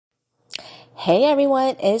Hey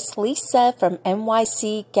everyone, it's Lisa from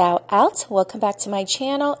NYC Gal Out. Welcome back to my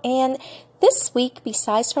channel. And this week,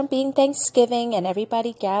 besides from being Thanksgiving and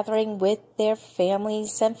everybody gathering with their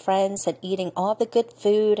families and friends and eating all the good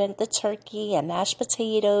food and the turkey and mashed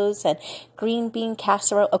potatoes and green bean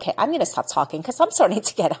casserole. Okay, I'm going to stop talking because I'm starting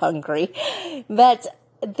to get hungry. But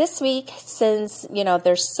this week, since,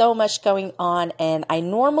 there's so much going on, and I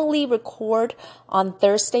normally record on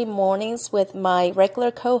Thursday mornings with my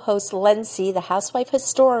regular co-host, Lindsay, the housewife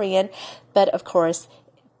historian, but of course,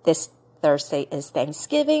 this Thursday is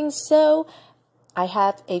Thanksgiving, so I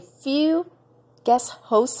have a few guest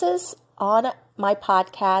hosts on my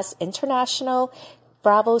podcast, international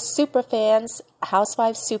Bravo superfans,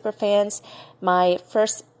 Housewives superfans. My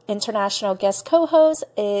first international guest co-host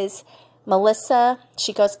is Melissa.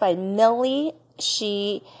 She goes by Millie.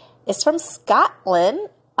 She is from Scotland.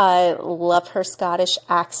 I love her Scottish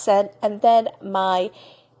accent. And then my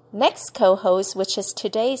next co-host, which is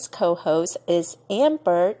today's co-host, is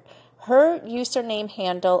Amber. Her username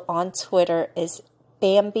handle on Twitter is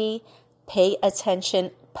Bambi. Pay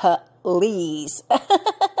attention, please.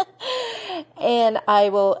 And I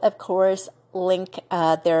will, of course, link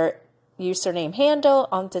their username handle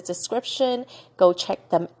on the description. Go check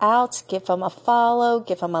them out, give them a follow,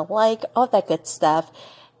 give them a like, all that good stuff.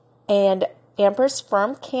 And Amber's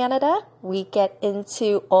from Canada. We get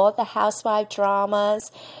into all the housewife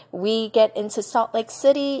dramas. We get into Salt Lake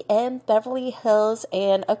City and Beverly Hills.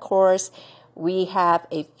 And of course, we have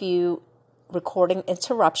a few recording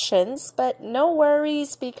interruptions, but no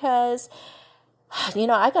worries because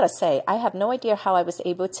I gotta say, I have no idea how I was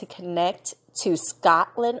able to connect to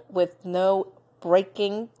Scotland with no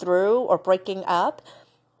breaking through or breaking up,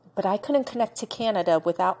 but I couldn't connect to Canada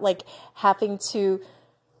without having to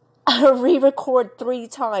re-record 3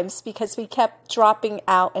 times because we kept dropping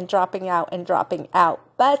out and dropping out and dropping out.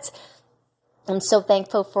 But I'm so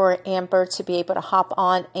thankful for Amber to be able to hop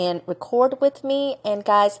on and record with me. And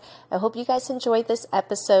guys, I hope you guys enjoyed this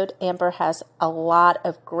episode. Amber has a lot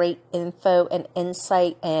of great info and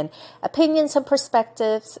insight and opinions and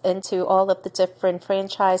perspectives into all of the different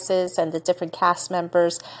franchises and the different cast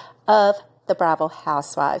members of the Bravo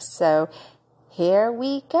Housewives. So here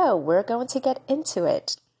we go. We're going to get into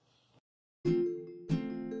it.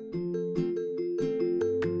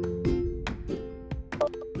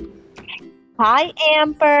 Hi,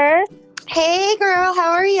 Amber. Hey, girl.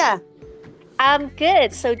 How are you? I'm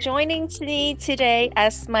good. So joining me today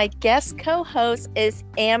as my guest co-host is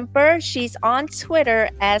Amber. She's on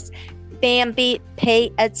Twitter as Bambi.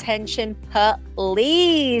 Pay attention,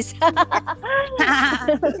 please.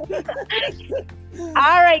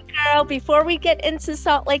 All right, girl. Before we get into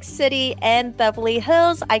Salt Lake City and Beverly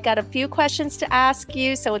Hills, I got a few questions to ask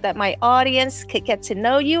you so that my audience could get to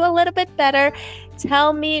know you a little bit better.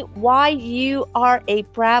 Tell me why you are a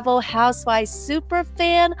Bravo Housewives super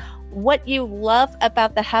fan, what you love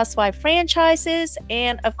about the Housewives franchises,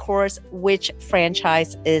 and of course, which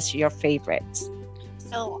franchise is your favorite?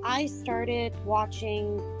 So I started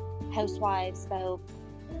watching Housewives about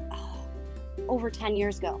over 10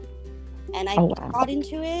 years ago. And I got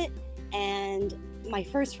into it, and my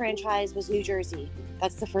first franchise was New Jersey.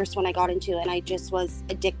 That's the first one I got into, and I just was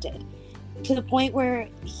addicted. To the point where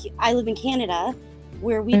I live in Canada,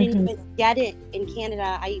 where we didn't even get it in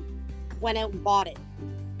Canada. I went out and bought it.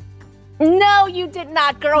 No, you did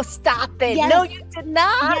not, girl. Stop it. Yes. No, you did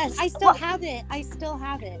not. Yes, I still have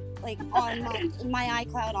it. Like on my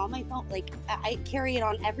iCloud, on my phone. Like I carry it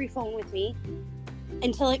on every phone with me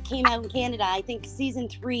until it came out in Canada. I think season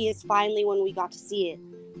 3 is finally when we got to see it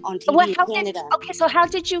on TV in Canada. So how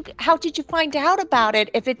did you find out about it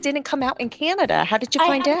if it didn't come out in Canada? How did you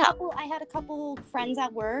find out? I had a couple friends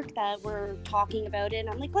at work that were talking about it, and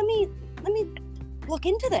I'm like, let me look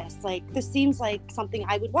into this. Like, this seems like something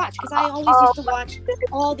I would watch, because I always used to watch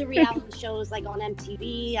all the reality shows, like on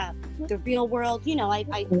MTV, The Real World. I'm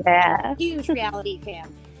a huge reality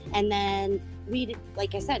fan. And then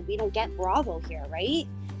like I said, we don't get Bravo here, right?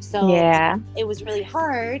 So it was really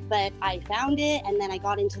hard, but I found it, and then I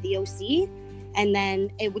got into the OC, and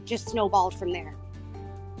then it would just snowballed from there.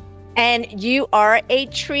 And you are a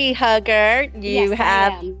tree hugger. Yes,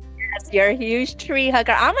 you're a huge tree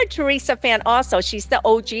hugger. I'm a Teresa fan also. She's the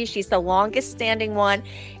OG. She's the longest standing one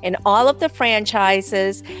in all of the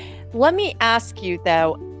franchises. Let me ask you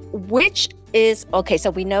though, so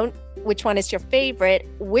we know which one is your favorite.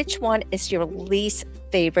 Which one is your least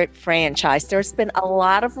favorite franchise? There's been a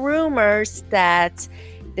lot of rumors that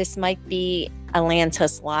this might be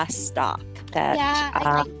Atlanta's last stop.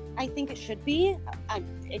 I think it should be.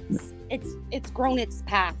 It's grown its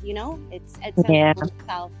path, It's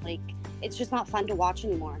itself. Like, it's just not fun to watch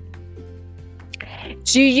anymore.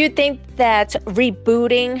 Do you think that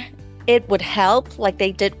rebooting it would help like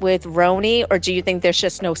they did with Roni, or do you think there's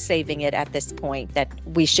just no saving it at this point, that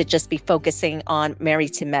we should just be focusing on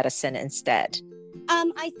Married to Medicine instead?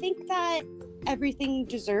 I think that everything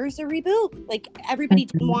deserves a reboot. Like, everybody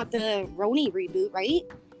didn't want the Roni reboot, right?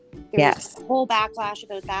 There was a whole backlash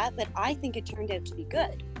about that, but I think it turned out to be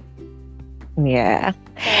good. Yeah.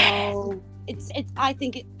 So I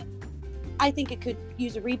think it could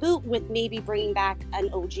use a reboot with maybe bringing back an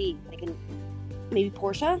OG, like maybe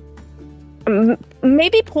Portia.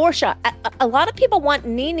 Maybe Portia. A lot of people want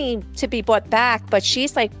Nene to be brought back, but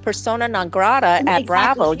she's like persona non grata at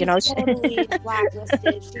Bravo. She's totally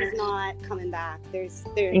blacklisted. She's not coming back. You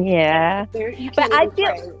but I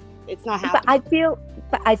feel it's not happening.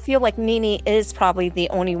 But I feel like Nene is probably the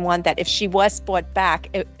only one that, if she was brought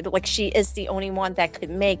back, like she is the only one that could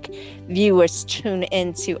make viewers tune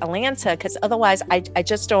into Atlanta. Because otherwise, I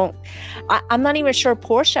just don't. I'm not even sure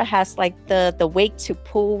Portia has like the weight to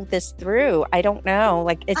pull this through. I don't know.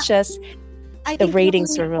 Like, it's just the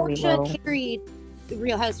ratings are really low. Portia carried the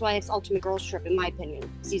Real Housewives Ultimate Girls Trip, in my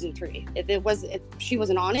opinion, season 3. If she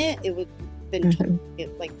wasn't on it, it would have been totally,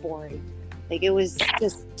 like, boring. Like, it was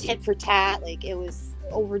just tit for tat. Like, it was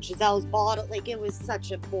over Giselle's bottle. Like, it was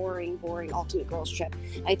such a boring Ultimate Girls Trip.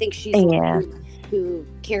 I think she's the one who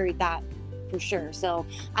carried that for sure. So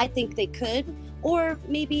I think they could, or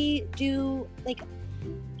maybe do like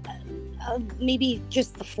maybe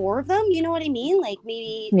just the 4 of them. You know what I mean? Like,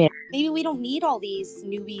 maybe we don't need all these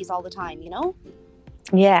newbies all the time. You know?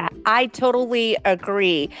 Yeah, I totally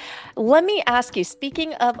agree. Let me ask you,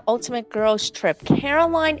 speaking of Ultimate Girls Trip,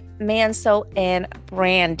 Caroline Manso and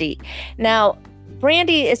Brandy. Now,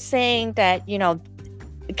 Brandy is saying that,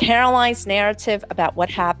 Caroline's narrative about what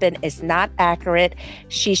happened is not accurate.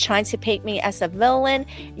 She's trying to paint me as a villain,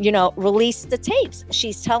 release the tapes.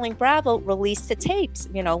 She's telling Bravo, release the tapes,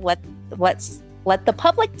 let the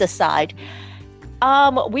public decide.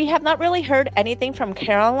 We have not really heard anything from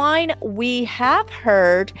Caroline. We have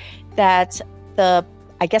heard that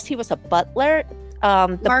I guess he was a butler.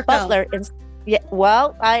 The Marco. Butler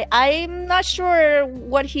well, I'm not sure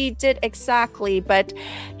what he did exactly, but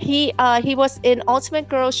he was in Ultimate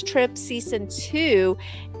Girls Trip season 2,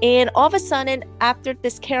 and all of a sudden, after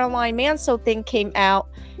this Caroline Manso thing came out,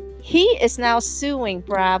 he is now suing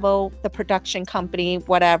Bravo, the production company,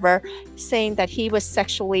 whatever, saying that he was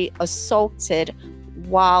sexually assaulted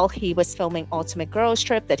while he was filming Ultimate Girls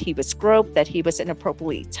Trip, that he was groped, that he was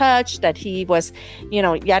inappropriately touched, that he was,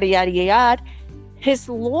 yada, yada, yada. His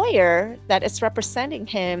lawyer that is representing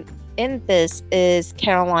him in this is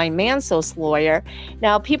Caroline Manso's lawyer.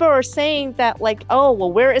 Now, people are saying that, like, oh,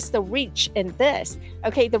 well, where is the reach in this?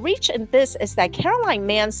 Okay, the reach in this is that Caroline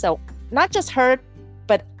Manso, not just her,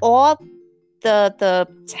 but all the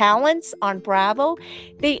talents on Bravo,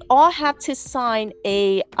 they all have to sign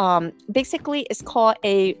a, basically it's called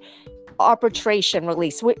a arbitration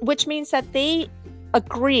release, which means that they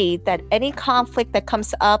agree that any conflict that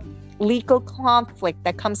comes up, legal conflict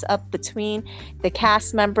that comes up between the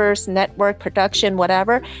cast members, network, production,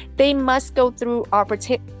 whatever, they must go through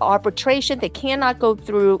arbitration. They cannot go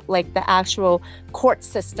through like the actual court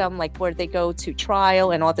system, like where they go to trial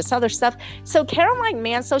and all this other stuff. So Caroline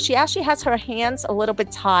Manso, she actually has her hands a little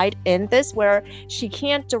bit tied in this, where she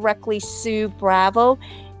can't directly sue Bravo.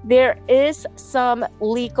 There is some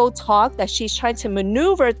legal talk that she's trying to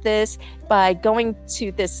maneuver this by going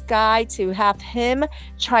to this guy to have him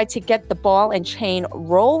try to get the ball and chain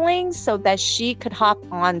rolling so that she could hop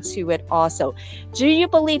onto it also. Do you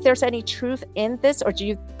believe there's any truth in this, or do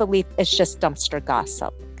you believe it's just dumpster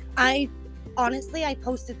gossip? I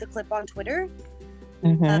posted the clip on Twitter.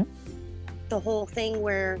 The whole thing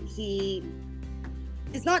where he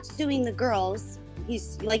is not suing the girls.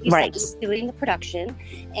 He's, like you said, he's suing the production,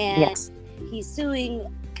 and he's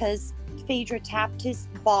suing because Phaedra tapped his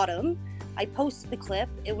bottom. I posted the clip.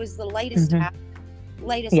 It was the lightest tap.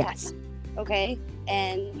 Tap. Okay.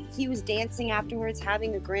 And he was dancing afterwards,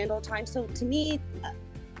 having a grand old time. So to me,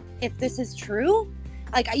 if this is true,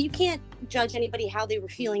 like, you can't judge anybody how they were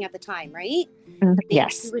feeling at the time, right?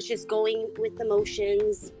 Yes. He was just going with the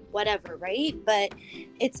motions, whatever, right? But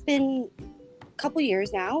it's been a couple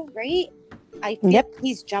years now, right? I think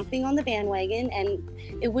he's jumping on the bandwagon, and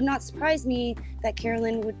it would not surprise me that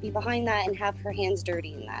Carolyn would be behind that and have her hands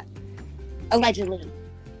dirty in that, allegedly.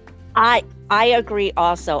 I agree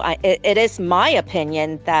also. It is my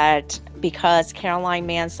opinion that because Caroline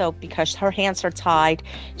Manso, because her hands are tied,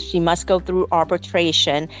 she must go through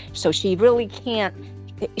arbitration. So she really can't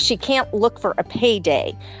look for a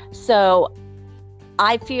payday. So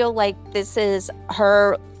I feel like this is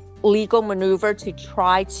her legal maneuver to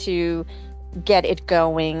try to get it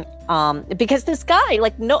going, because this guy,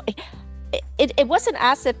 like, no, it wasn't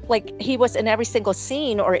as if like he was in every single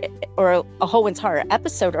scene or a whole entire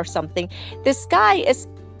episode or something. This guy is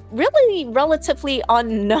really relatively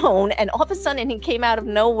unknown, and all of a sudden he came out of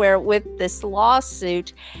nowhere with this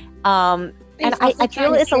lawsuit. And I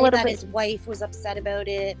feel it's a little bit. His wife was upset about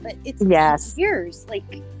it, but it's Yes. years. Like,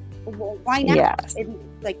 well, why now? Yes.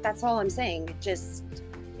 Like, that's all I'm saying.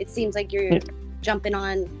 It seems like you're jumping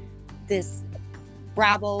on this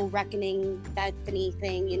Bravo reckoning Bethany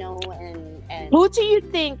thing, you know, and Who do you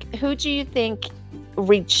think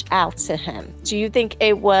reached out to him? Do you think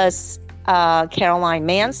it was Caroline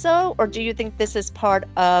Manzo, or do you think this is part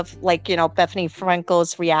of, like, you know, Bethany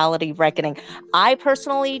Frankel's reality reckoning? I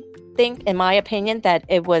personally think, in my opinion, that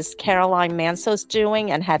it was Caroline Manzo's doing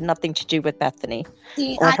and had nothing to do with Bethany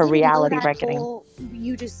or her reality reckoning.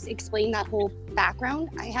 You just explained that whole background.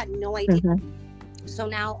 I had no idea. Mm-hmm. So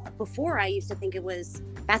now, before I used to think it was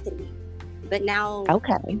Bethany, but now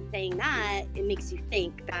saying that, it makes you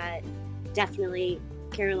think that definitely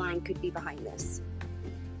Caroline could be behind this.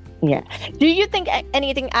 Yeah. Do you think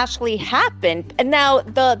anything actually happened? And now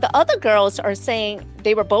the other girls are saying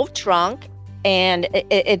they were both drunk and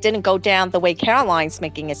it didn't go down the way Caroline's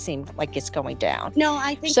making it seem like it's going down. No,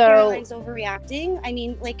 I think Caroline's overreacting. I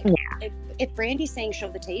mean, like, if Brandy's saying show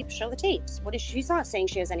the tapes, show the tapes. What if she's not saying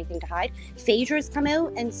she has anything to hide? Phaedra's come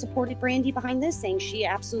out and supported Brandy behind this, saying she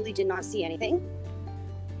absolutely did not see anything.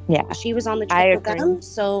 Yeah. She was on the trip with them.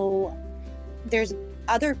 So there's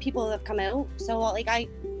other people that have come out. So, like,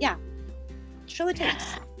 show the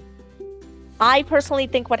tapes. I personally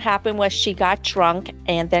think what happened was she got drunk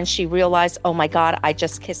and then she realized, oh my God, I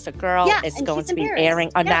just kissed a girl. It's going to be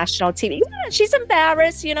airing on national TV. Yeah, she's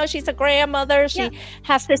embarrassed. You know, she's a grandmother. She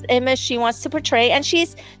has this image she wants to portray, and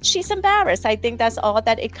she's embarrassed. I think that's all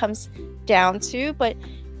that it comes down to. But,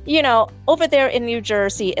 you know, over there in New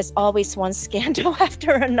Jersey, it's always one scandal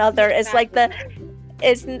after another. Exactly.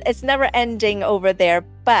 It's like it's never ending over there.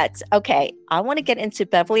 But okay, I want to get into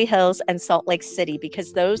Beverly Hills and Salt Lake City,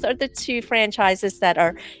 because those are the two franchises that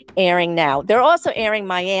are airing now. They're also airing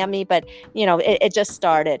Miami, but you know, it just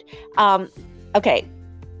started. Okay,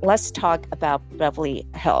 let's talk about Beverly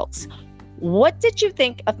Hills. What did you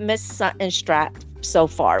think of Miss Sutton Strap so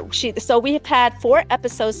far? So we have had 4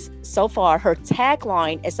 episodes so far. Her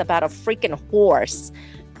tagline is about a freaking horse.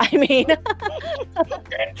 I mean, her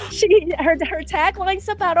tagline's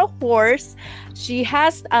about a horse. She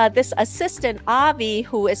has this assistant, Avi,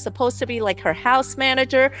 who is supposed to be like her house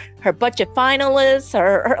manager, her budget finalist,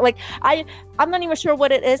 her like, I'm not even sure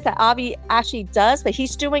what it is that Avi actually does, but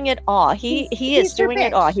he's doing it all. He is doing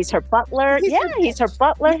it all. He's her butler. He's her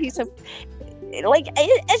butler. He's a like,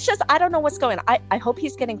 it's just, I don't know what's going on. I hope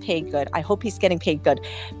he's getting paid good.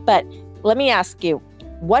 But let me ask you,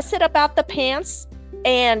 was it about the pants?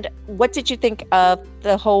 And what did you think of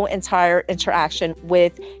the whole entire interaction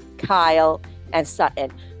with Kyle and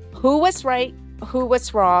Sutton? Who was right? Who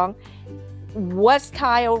was wrong? Was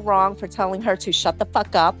Kyle wrong for telling her to shut the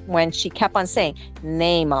fuck up when she kept on saying,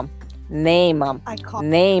 name them, name them,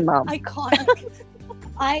 name them? Iconic.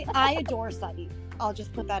 I adore Sutton. I'll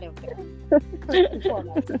just put that out there. First and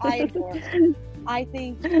foremost, I adore her. I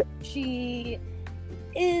think she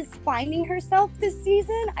is finding herself this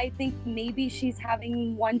season. I think maybe she's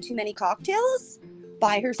having one too many cocktails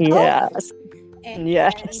by herself. Yes. And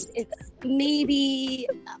it's maybe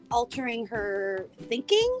altering her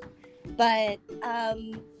thinking, but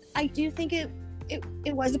I do think it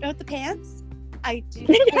was about the pants. I do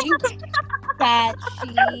think that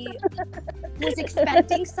she was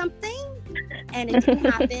expecting something and it didn't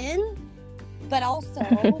happen, but also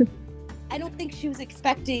I don't think she was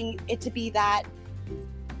expecting it to be that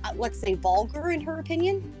let's say vulgar in her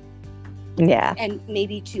opinion. Yeah. And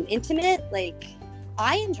maybe too intimate. Like,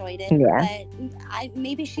 I enjoyed it, but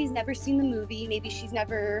maybe she's never seen the movie. Maybe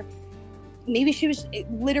she was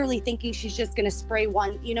literally thinking she's just going to spray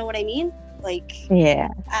one, you know what I mean? Like, yeah.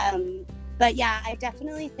 But yeah, I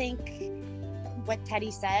definitely think what Teddy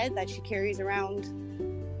said, that she carries around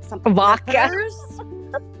something vodka.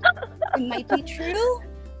 It might be true,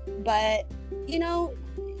 but you know,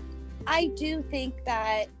 I do think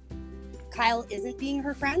that Kyle isn't being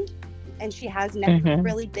her friend, and she has never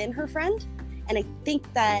really been her friend. And I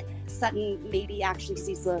think that Sutton maybe actually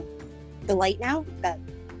sees the light now, that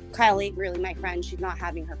Kyle ain't really my friend. She's not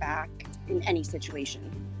having her back in any situation.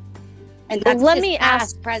 And that's let me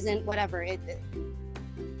ask, present, whatever.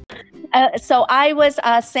 So I was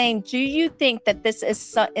saying, do you think that this is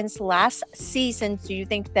Sutton's last season? Do you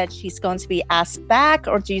think that she's going to be asked back,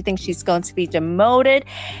 or do you think she's going to be demoted?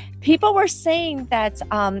 People were saying that,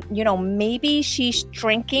 maybe she's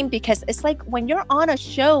drinking, because it's like when you're on a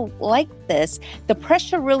show like this, the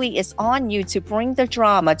pressure really is on you to bring the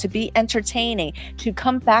drama, to be entertaining, to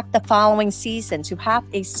come back the following season, to have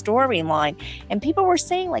a storyline. And people were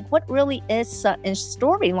saying, like, what really is Sutton's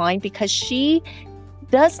storyline? Because she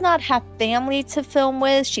does not have family to film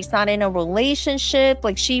with. She's not in a relationship.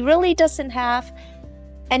 Like, she really doesn't have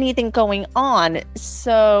anything going on.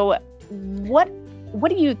 So what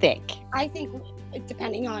do you think? I think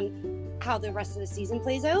depending on how the rest of the season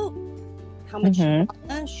plays out, how much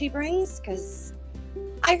drama she brings, because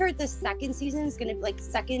I heard the second season is going to, like,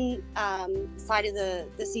 second side of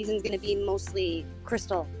the season is going to be mostly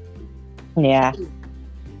Crystal. Yeah.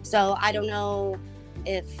 So I don't know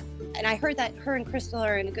and I heard that her and Crystal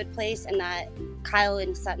are in a good place, and that Kyle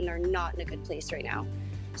and Sutton are not in a good place right now.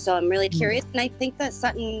 So I'm really curious, and I think that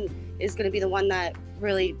Sutton is going to be the one that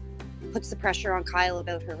really puts the pressure on Kyle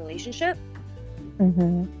about her relationship.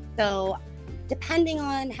 So depending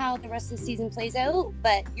on how the rest of the season plays out,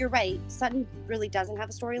 but you're right, Sutton really doesn't have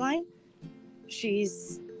a storyline.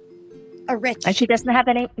 She's a rich, and she doesn't have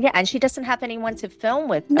anyone to film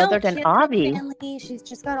with other than Avi. She's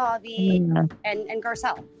just got Avi and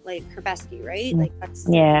Garcelle, like her bestie, right? Like that's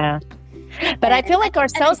But I feel like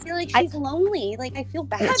Garcelle's, I feel like she's lonely. Like, I feel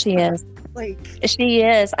bad. She is. Like, she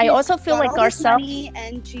is. I also feel like Garcelle,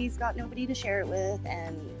 and she's got nobody to share it with,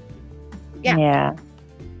 and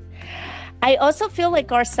I also feel like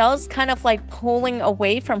Garcelle's kind of like pulling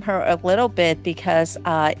away from her a little bit, because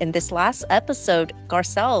in this last episode,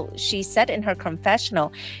 Garcelle, she said in her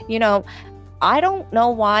confessional, I don't know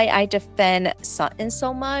why I defend Sutton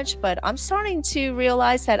so much, but I'm starting to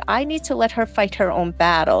realize that I need to let her fight her own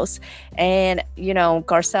battles. And,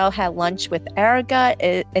 Garcelle had lunch with Erica.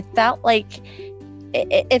 It felt like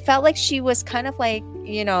she was kind of like,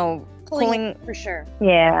 pulling for sure.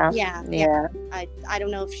 Yeah. I don't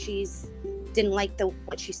know if she's didn't like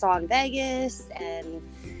what she saw in Vegas, and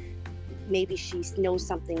maybe she knows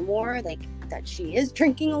something more, like that she is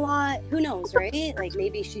drinking a lot. Who knows, right? Like,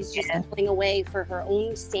 maybe she's just pulling away for her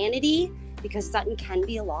own sanity, because Sutton can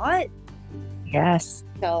be a lot. Yes.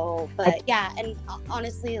 So, but and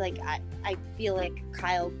honestly, like, I feel like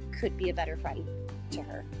Kyle could be a better friend to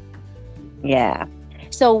her. Yeah.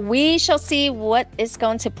 So we shall see what is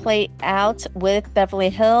going to play out with Beverly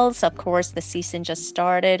Hills. Of course, the season just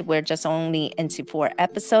started. We're just only into 4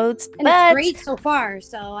 episodes. And it's great so far,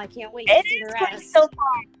 so I can't wait to see the rest. So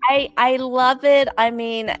far. I love it. I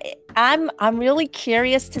mean, I'm really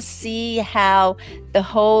curious to see how the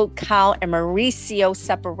whole Kyle and Mauricio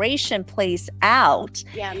separation plays out.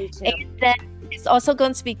 Yeah, me too. And then it's also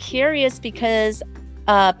going to be curious because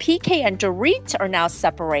PK and Dorit are now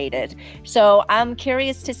separated. So I'm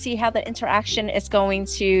curious to see how the interaction is going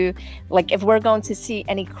to, like, if we're going to see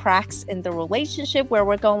any cracks in the relationship where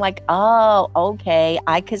we're going like, oh, okay,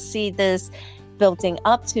 I could see this building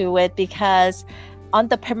up to it, because on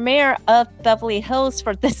the premiere of Beverly Hills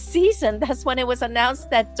for this season, that's when it was announced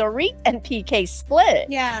that Dorit and PK split.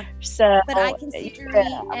 Yeah. So, but I can see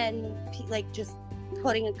Dorit and just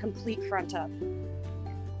putting a complete front up.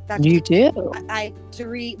 You do.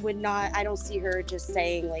 Dorit would not. I don't see her just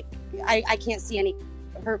saying, like, I can't see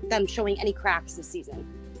them showing any cracks this season.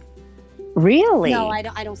 Really? No, I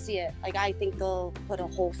don't see it. Like, I think they'll put a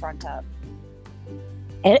whole front up.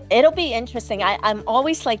 It'll be interesting. I'm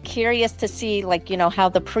always like curious to see, like, how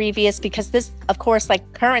the previous, because this, of course,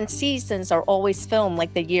 like current seasons are always filmed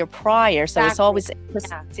like the year prior, so It's always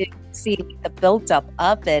interesting to see the build up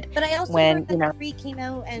of it. But I also heard that Dorit came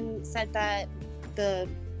out and said that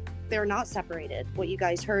they're not separated. What you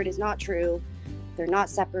guys heard is not true. They're not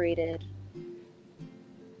separated.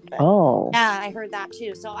 But, I heard that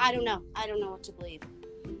too. So I don't know. I don't know what to believe.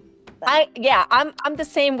 But. I'm the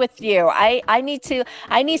same with you. I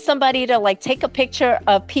need somebody to like take a picture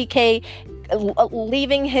of PK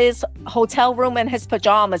leaving his hotel room in his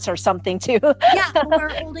pajamas or something too. Or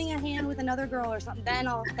holding a hand with another girl or something. Then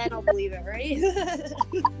I'll believe it, right?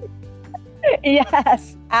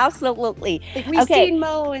 Yes, absolutely. Like, we've seen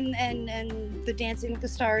Mo and the Dancing with the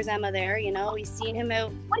Stars Emma there, we've seen him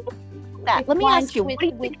out. Let me ask you, with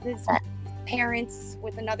his parents,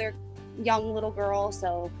 with another young little girl.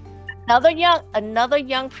 So another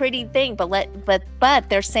young pretty thing, but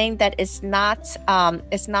they're saying that it's not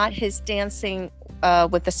his Dancing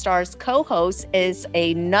with the Stars co-host, is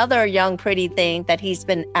another young pretty thing that he's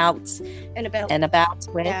been out and about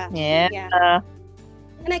with. Yeah.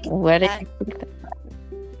 And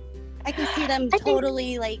I can see them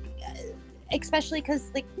totally, like, especially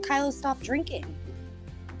because like Kyle stopped drinking.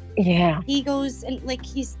 Yeah. He goes and like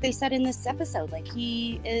they said in this episode, like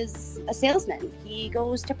he is a salesman. He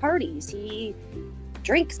goes to parties. He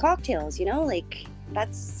drinks cocktails, you know, like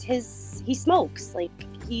that's he smokes. Like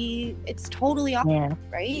it's totally opposite,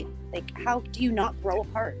 right? Like how do you not grow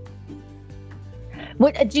apart?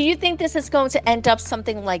 What do you think this is going to end up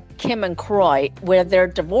something like Kim and Croy, where they're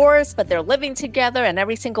divorced but they're living together, and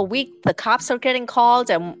every single week the cops are getting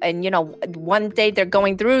called, and you know, one day they're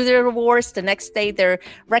going through their divorce, the next day they're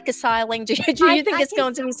reconciling? Do you think it's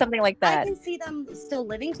going to be something like that? I can see them still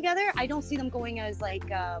living together. I don't see them going as like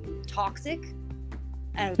toxic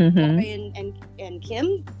as Croy and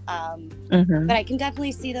Kim. But I can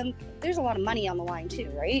definitely see them. There's a lot of money on the line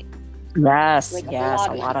too, right? Yes, like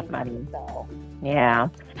a lot of money. So. Yeah,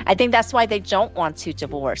 I think that's why they don't want to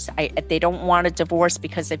divorce. They don't want to divorce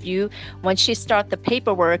because once you start the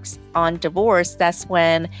paperwork on divorce, that's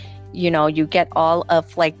when, you know, you get all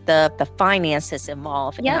of like the finances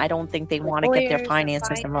involved. Yep. And I don't think they want to get their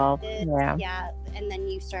finances involved. Yeah. And then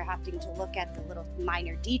you start having to look at the little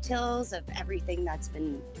minor details of everything that's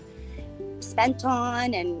been spent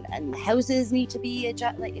on, and houses need to be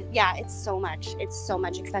adjusted. Like, yeah, it's so much,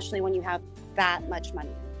 especially when you have that much money.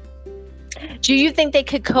 Do you think they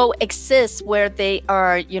could coexist where they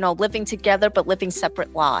are, you know, living together but living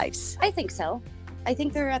separate lives? I think so. I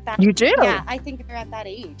think they're at that. You do? Yeah, I think they're at that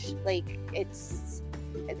age. Like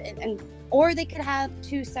or they could have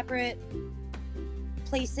two separate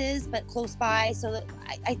places but close by. So that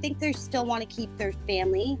I think they still want to keep their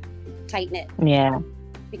family tight knit. Yeah.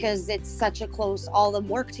 Because it's such a close. All of them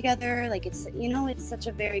work together. Like it's such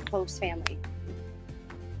a very close family.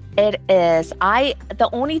 It is. The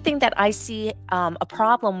only thing that I see a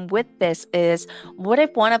problem with this is, what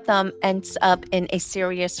if one of them ends up in a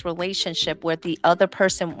serious relationship where the other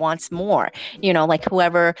person wants more? You know, like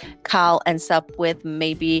whoever Kyle ends up with,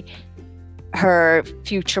 maybe her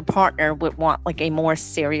future partner would want like a more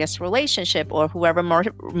serious relationship, or whoever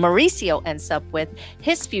Mauricio ends up with,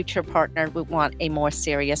 his future partner would want a more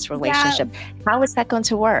serious relationship. Yeah. How is that going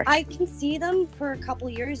to work? I can see them for a couple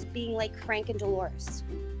years being like Frank and Dolores.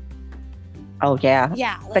 Oh yeah.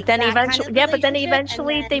 Yeah. Like but then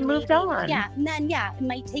eventually, they moved on. Yeah. And then it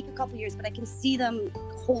might take a couple years, but I can see them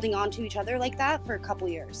holding on to each other like that for a couple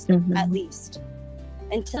years at least.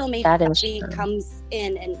 Until maybe somebody comes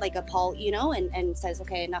in and like and says,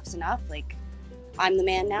 okay, enough's enough. Like, I'm the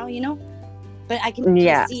man now, you know? But I can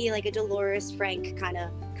see like a Dolores Frank kind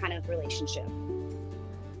of relationship.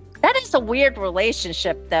 That is a weird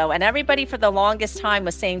relationship, though. And everybody for the longest time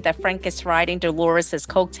was saying that Frank is riding Dolores'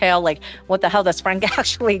 coattail. Like, what the hell does Frank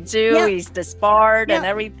actually do? Yeah. He's disbarred and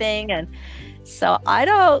everything. And so I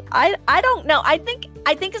don't know. I think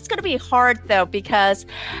it's going to be hard, though, because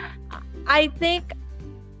I think,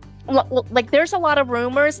 like, there's a lot of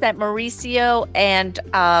rumors that Mauricio and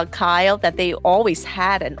Kyle, that they always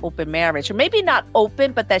had an open marriage, or maybe not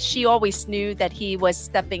open, but that she always knew that he was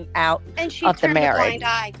stepping out of the marriage. A blind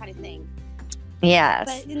eye kind of thing.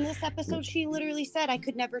 Yes. But in this episode, she literally said, "I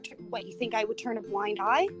could never." What, you think I would turn a blind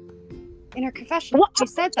eye? In her confession, she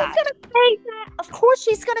said that. Gonna say that. Of course,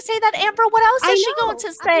 she's going to say that, Amber. What else is she going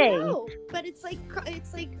to say? I know, but it's like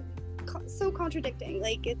so contradicting.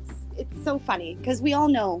 Like it's so funny because we all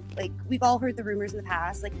know, like, we've all heard the rumors in the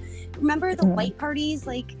past. Like, remember the white parties?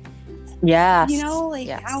 Like, yes, you know, like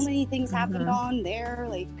how many things happened on there?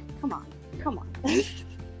 Like, come on.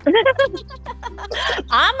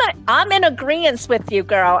 I'm in agreement with you,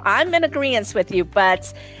 girl. I'm in agreement with you,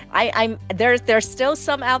 but there's still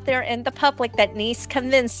some out there in the public that needs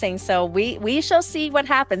convincing. So we shall see what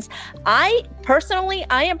happens. I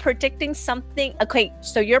am predicting something. Okay,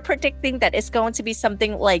 so you're predicting that it's going to be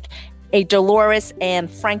something like a Dolores and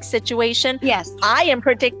Frank situation. Yes. I am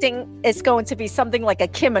predicting it's going to be something like a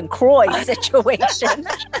Kim and Croy situation.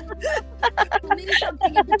 Maybe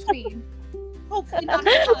something in between. Hopefully not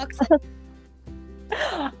toxic.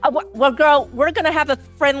 Well, girl, we're going to have a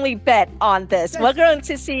friendly bet on this. We're going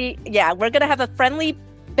to have a friendly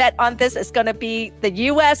bet on this. It's going to be the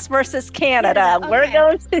U.S. versus Canada. Okay.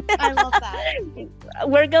 I love that.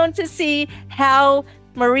 We're going to see how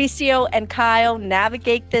Mauricio and Kyle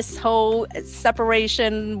navigate this whole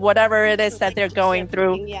separation, whatever it is that they're going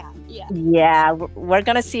through. Yeah. We're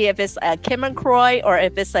going to see if it's Kim and Croy or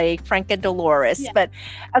if it's a Frank and Dolores. Yeah. But,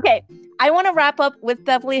 okay. I want to wrap up with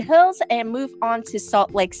Beverly Hills and move on to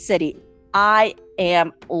Salt Lake City. I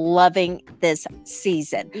am loving this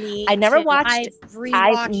season. I never watched it.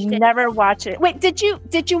 I've never watched it. Wait, did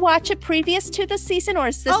you watch it previous to the season, or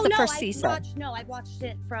is this the first season? I've watched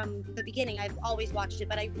it from the beginning. I've always watched it,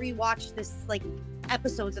 but I rewatched this, like,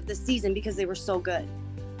 episodes of this season because they were so good.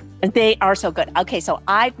 They are so good. Okay, so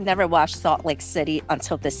I've never watched Salt Lake City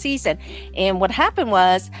until this season. And what happened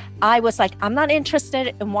was I was like, I'm not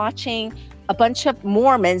interested in watching a bunch of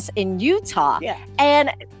Mormons in Utah. Yeah.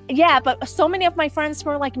 And yeah, but so many of my friends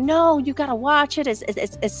were like, no, you got to watch it.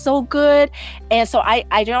 It's so good. And so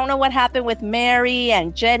I don't know what happened with Mary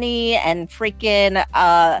and Jenny and freaking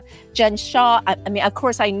Jen Shaw. I mean, of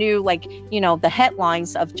course, I knew like, you know, the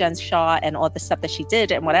headlines of Jen Shaw and all the stuff that she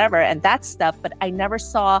did and whatever and that stuff, but I never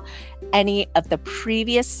saw any of the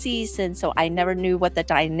previous seasons. So I never knew what the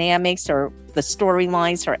dynamics or the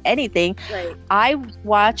storylines or anything. Right. I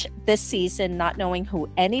watched this season not knowing who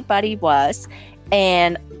anybody was,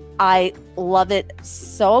 and I love it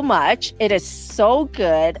so much. It is so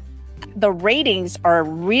good. The ratings are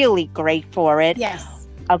really great for it. Yes.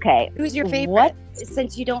 Okay. Who's your favorite? What?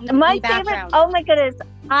 Since you don't know My the favorite? background. Oh my goodness.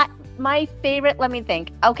 My favorite, let me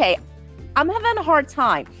think. Okay. I'm having a hard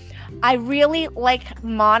time. I really like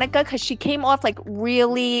Monica because she came off like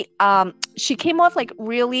really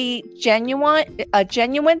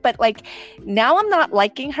genuine, but like now I'm not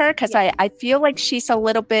liking her because I feel like she's a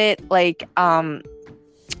little bit like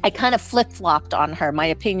I kind of flip-flopped on her. My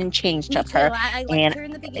opinion changed of her. I liked her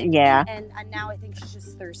in the beginning, and now I think she's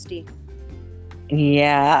just thirsty.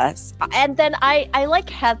 Yes. And then I like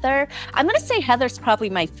Heather. I'm going to say Heather's probably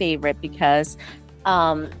my favorite because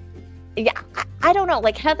I don't know.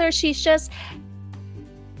 Like Heather, she's just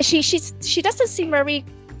she doesn't seem very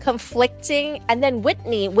conflicting. And then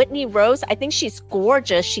Whitney Rose, I think she's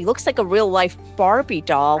gorgeous. She looks like a real life Barbie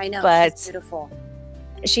doll. I know, but she's beautiful.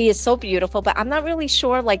 She is so beautiful, but I'm not really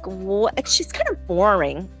sure. Like, she's kind of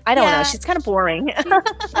boring. I don't know. She's kind of boring.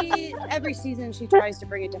 she every season she tries to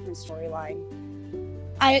bring a different storyline.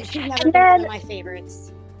 She's never been one of my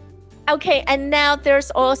favorites. Okay, and now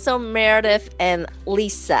there's also Meredith and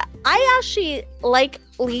Lisa. I actually like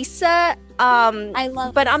Lisa. I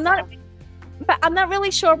love, but Lisa. I'm not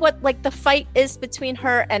really sure what like the fight is between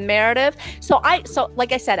her and Meredith. So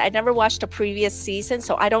like I said, I never watched a previous season,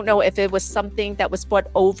 so I don't know if it was something that was brought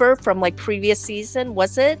over from like previous season.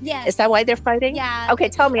 Was it? Yes. Is that why they're fighting? Yeah. Okay,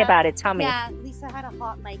 tell me about it. Tell me. Yeah, Lisa had a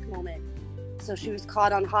hot mic moment. So she was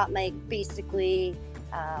caught on hot mic, basically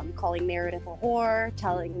calling Meredith a whore,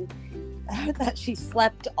 telling that she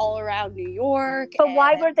slept all around New York. But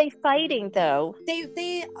why were they fighting though?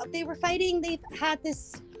 They were fighting. They had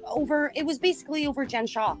this over. It was basically over Jen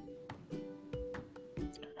Shaw.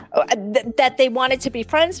 That they wanted to be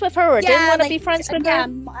friends with her or didn't want to be friends with her?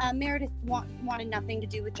 Yeah, Meredith wanted nothing to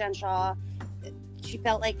do with Jen Shaw. She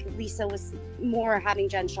felt like Lisa was more having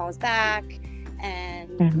Jen Shaw's back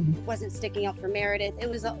and wasn't sticking up for Meredith. It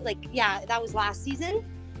was that was last season.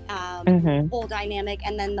 Whole dynamic,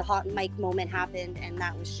 and then the hot mic moment happened, and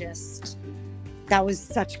that was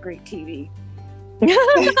such great TV.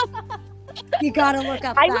 You gotta look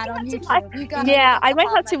up that on YouTube. I might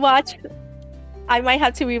have to watch. I might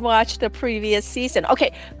have to rewatch the previous season.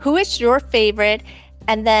 Okay, who is your favorite?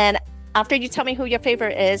 And then after you tell me who your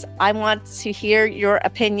favorite is, I want to hear your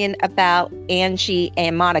opinion about Angie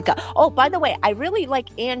and Monica. Oh, by the way, I really like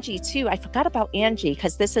Angie too. I forgot about Angie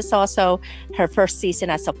because this is also her first season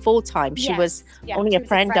as a full-time. She was only a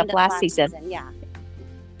friend of last season. Yeah.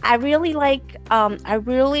 I really like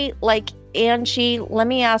Angie. Let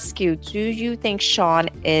me ask you, do you think Sean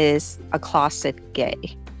is a closet gay?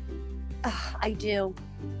 I do.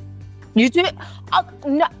 You do?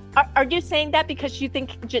 No. Are you saying that because you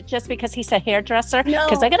think just because he's a hairdresser? No.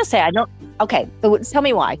 Because I gotta say, I don't. Okay, tell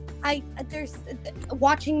me why. There's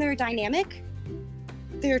watching their dynamic.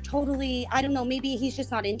 They're totally. I don't know. Maybe he's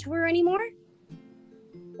just not into her anymore.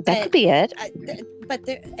 That could be it. But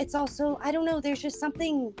it's also. I don't know. There's just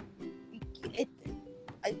something.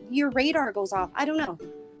 Your radar goes off. I don't know.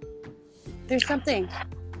 There's something.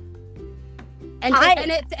 And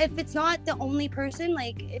if it's not the only person,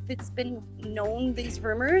 like if it's been known these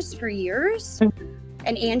rumors for years,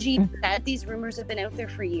 and Angie said these rumors have been out there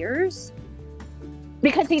for years.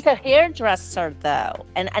 Because he's a hairdresser, though,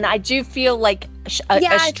 and I do feel like a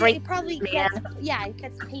straight. It probably it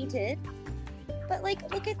gets painted. But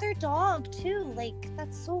like, look at their dog too. Like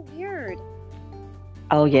that's so weird.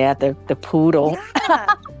 Oh yeah, the poodle.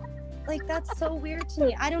 Yeah. Like that's so weird to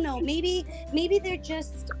me. I don't know. Maybe they're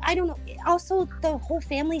just. I don't know. Also, the whole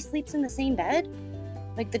family sleeps in the same bed.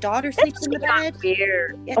 Like the daughter sleeps in the bed.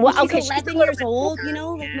 Weird. Yeah, well, she's 11 years old. You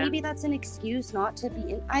know, like maybe that's an excuse not to be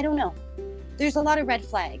in. I don't know. There's a lot of red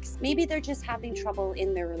flags. Maybe they're just having trouble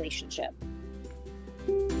in their relationship.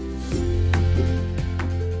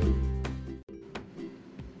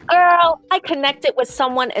 Girl, I connected with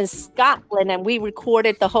someone in Scotland and we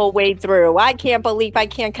recorded the whole way through. I can't believe I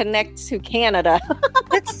can't connect to Canada.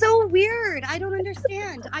 That's so weird. I don't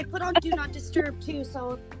understand. I put on Do Not Disturb too,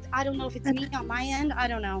 so I don't know if it's me on my end. I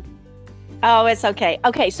don't know. Oh, it's okay.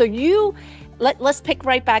 Okay, so let's pick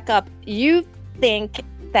right back up. You think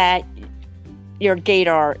that your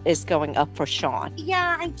gaydar is going up for Sean?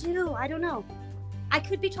 Yeah, I do. I don't know. I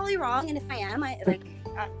could be totally wrong, and if I am,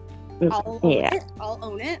 I'll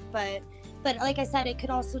own it. But like I said, it could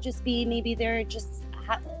also just be maybe they're just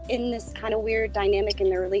in this kind of weird dynamic in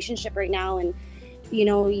their relationship right now, and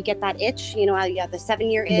you get that itch. You have the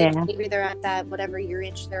 7-year itch. Yeah. Maybe they're at that whatever year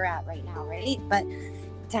itch they're at right now, right? But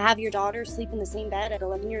to have your daughter sleep in the same bed at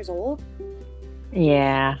 11 years old.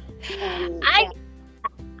 Yeah.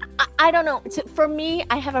 I don't know. For me,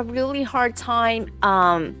 I have a really hard time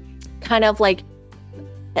kind of like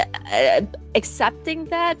accepting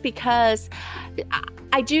that, because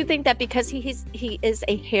I do think that because he is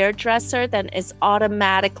a hairdresser, then is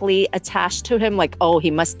automatically attached to him, like, oh,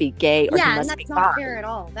 he must be gay, or he must be bi. Yeah, and that's not fair at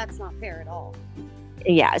all. That's not fair at all.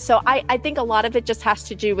 Yeah, so I think a lot of it just has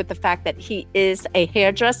to do with the fact that he is a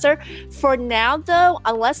hairdresser. For now, though,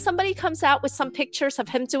 unless somebody comes out with some pictures of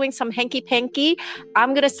him doing some hanky-panky,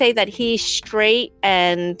 I'm going to say that he's straight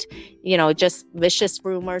and, just vicious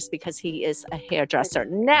rumors because he is a hairdresser.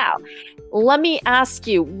 Now, let me ask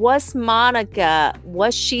you, was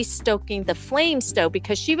she stoking the flames, though?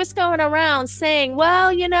 Because she was going around saying,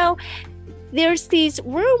 well, there's these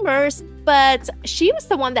rumors, but she was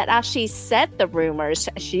the one that actually said the rumors.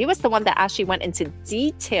 She was the one that actually went into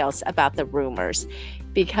details about the rumors,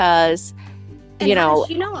 because, how does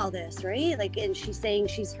she know all this, right? Like, and she's saying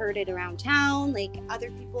she's heard it around town, like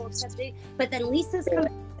other people have said it, but then Lisa's come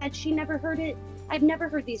and said she never heard it. I've never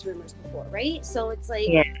heard these rumors before, right? So it's like,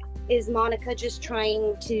 is Monica just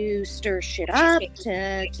trying to stir shit up,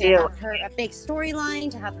 to have her a big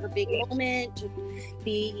storyline, to have her big moment, to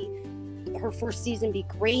be her first season be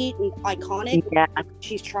great and iconic? Yeah,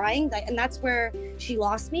 she's trying, and that's where she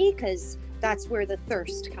lost me, because that's where the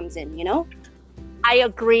thirst comes in. I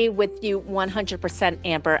agree with you 100%,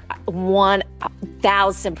 Amber,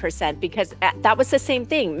 1000%, because that was the same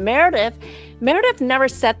thing. Meredith never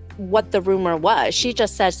said what the rumor was. She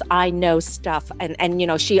just says, I know stuff, and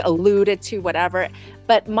she alluded to whatever,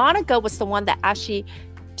 but Monica was the one that actually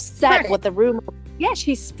said what the rumor. Yeah,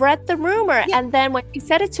 she spread the rumor. Yeah. And then when she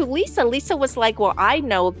said it to Lisa was like, well, I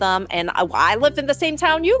know them, and I live in the same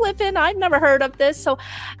town you live in. I've never heard of this. So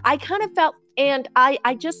I kind of felt, and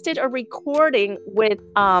I just did a recording with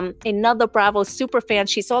another Bravo super fan.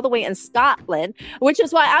 She's all the way in Scotland, which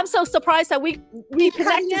is why I'm so surprised that we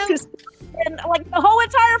connected to Scotland. Like the whole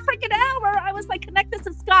entire freaking hour, I was like connected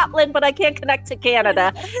to Scotland, but I can't connect to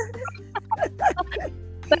Canada.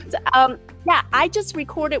 But I just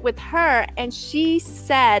recorded with her, and she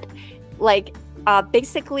said, like,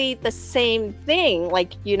 basically the same thing,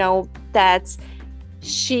 like, that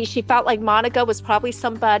she felt like Monica was probably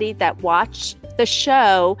somebody that watched the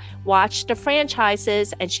show, watched the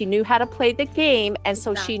franchises, and she knew how to play the game, and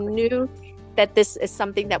so she knew that this is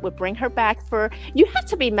something that would bring her back. You have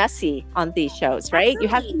to be messy on these shows, right?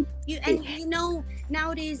 Absolutely. You have to,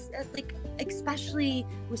 nowadays, like, especially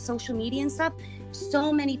with social media and stuff,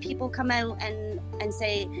 so many people come out and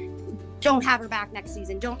say, don't have her back next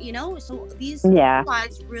season, so these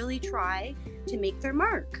wives really try to make their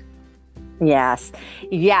mark. Yes.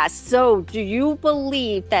 So do you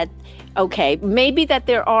believe that, okay, maybe that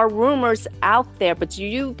there are rumors out there, but do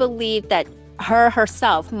you believe that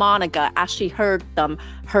herself, Monica, actually heard them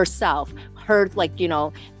herself? Heard, like,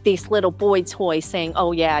 these little boy toys saying,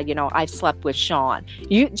 oh yeah, I've slept with Sean.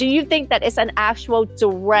 Do you think that it's an actual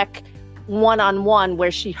direct one-on-one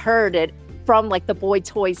where she heard it from, like, the boy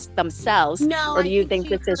toys themselves? No, or do you think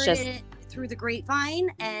this is just through the grapevine,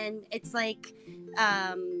 and it's like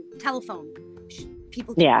telephone,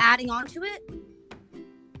 people keep adding onto it,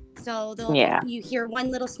 so you hear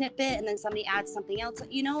one little snippet and then somebody adds something else.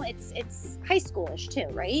 It's high schoolish too,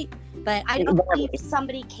 right? But I don't believe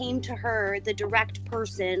somebody came to her, the direct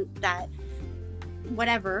person that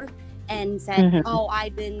whatever, and said, oh,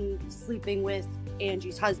 I've been sleeping with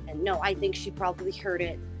Angie's husband. No, I think she probably heard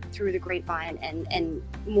it through the grapevine, and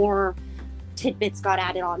more tidbits got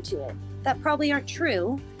added onto it that probably aren't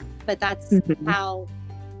true, but that's how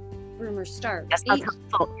rumors start.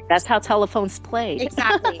 That's how telephones play.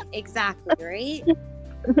 Exactly, right?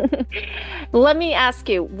 Let me ask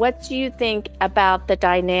you, what do you think about the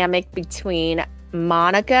dynamic between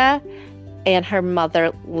Monica and her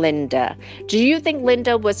mother, Linda? Do you think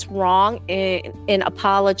Linda was wrong in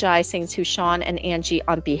apologizing to Sean and Angie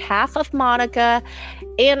on behalf of Monica?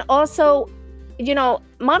 And also,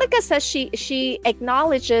 Monica says she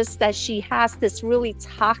acknowledges that she has this really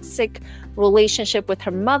toxic relationship with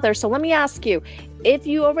her mother. So let me ask you, if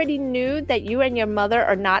you already knew that you and your mother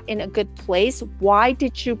are not in a good place, why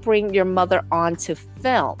did you bring your mother onto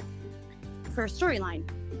film? For a storyline.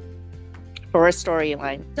 For a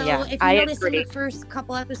storyline. So yeah, if you notice in the first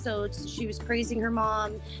couple episodes, she was praising her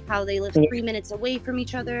mom, how they live 3 minutes away from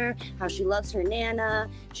each other, how she loves her Nana,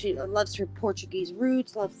 she loves her Portuguese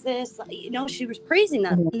roots, loves this, she was praising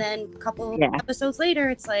them. And then a couple episodes later,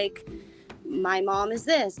 it's like, my mom is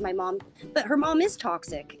this, but her mom is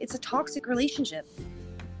toxic. It's a toxic relationship.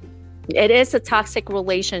 It is a toxic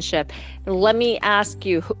relationship. Let me ask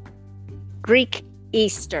you, Greek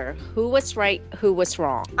Easter, who was right, who was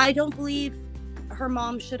wrong? I don't believe her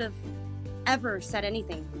mom should have ever said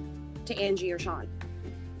anything to Angie or Sean.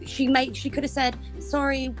 She could have said,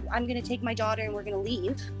 sorry, I'm going to take my daughter and we're going to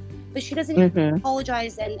leave. But she doesn't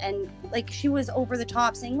apologize and like she was over the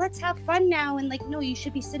top saying, let's have fun now. And like, no, you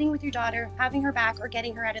should be sitting with your daughter, having her back or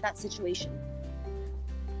getting her out of that situation.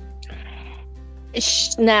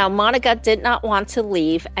 Now, Monica did not want to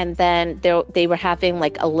leave, and then they were having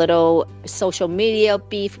like a little social media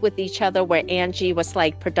beef with each other where Angie was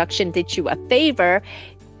like, production did you a favor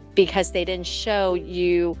because they didn't show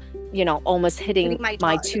you, almost hitting my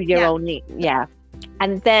 2-year-old niece. Yeah.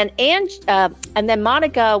 And then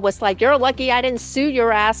Monica was like, you're lucky I didn't sue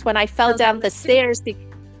your ass when I fell down the stairs.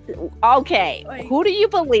 Okay, who do you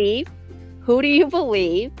believe? Do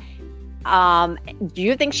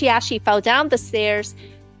you think she actually fell down the stairs?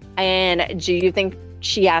 And do you think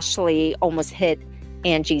she actually almost hit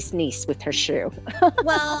Angie's niece with her shoe?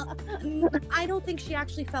 Well, I don't think she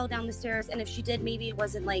actually fell down the stairs. And if she did, maybe it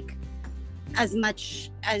wasn't like as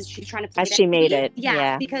much as she's trying to play as she made it.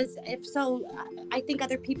 Yeah, because if so, I think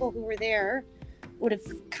other people who were there would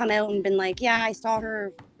have come out and been like, yeah, I saw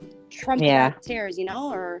her trumpet downstairs,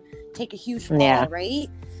 or take a huge fall, right?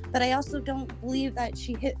 But I also don't believe that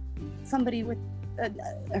she hit somebody with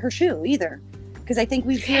her shoe either, because I think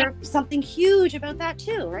we hear something huge about that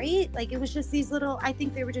too, right? Like it was just these little, I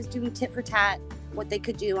think they were just doing tit for tat what they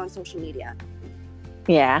could do on social media.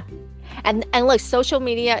 Yeah. And look, social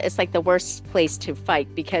media is like the worst place to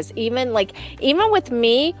fight, because even with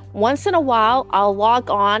me, once in a while I'll log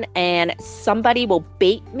on and somebody will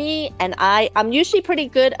bait me, and I'm usually pretty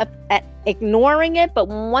good at ignoring it, but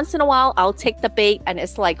once in a while I'll take the bait, and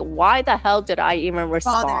it's like, why the hell did I even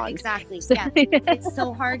respond? Bother, exactly. Yeah. It's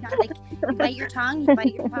so hard not, like, you bite your tongue,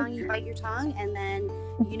 and then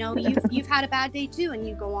you've had a bad day too, and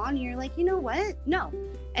you go on and you're like, you know what? No.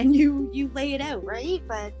 And you lay it out, right?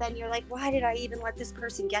 But then you're like, why did I even let this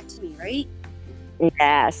person get to me, right?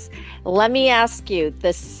 Yes. Let me ask you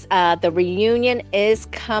this. The reunion is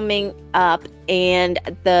coming up, and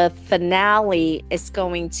the finale is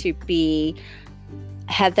going to be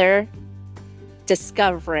Heather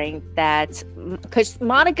discovering that, because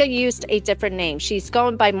Monica used a different name. She's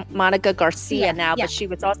going by Monica Garcia now, but she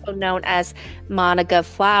was also known as Monica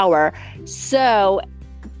Flower. So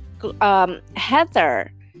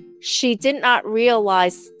Heather, she did not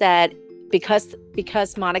realize that because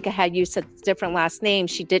Monica had used a different last name,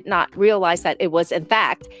 she did not realize that it was in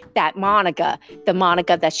fact that Monica, the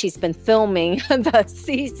Monica that she's been filming the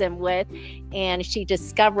season with, and she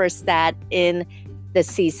discovers that in the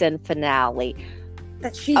season finale.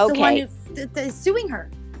 That she's the one that is suing her.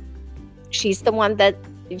 She is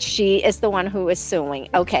the one who is suing.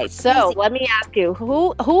 Okay, so let me ask you,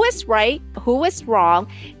 who is right, who is wrong?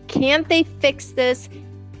 Can they fix this?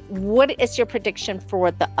 What is your prediction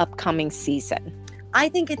for the upcoming season? I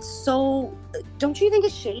think it's so... Don't you think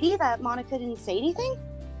it's shady that Monica didn't say anything?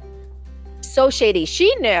 So shady.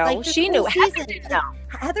 She knew. Like she knew. Heather didn't know.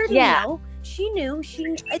 Heather didn't know. She knew.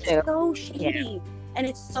 It's so shady. Yeah. And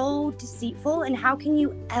it's so deceitful. And how can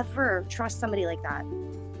you ever trust somebody like that?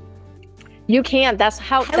 You can't. That's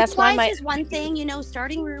why is one thing,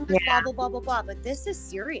 starting rumors, blah, blah, blah, blah, blah. But this is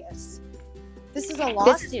serious. This is a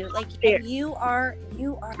lawsuit. You are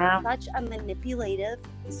such a manipulative.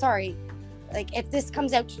 Sorry, like if this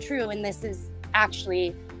comes out true and this is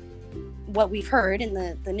actually what we've heard in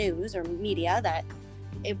the news or media that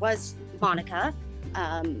it was Monica.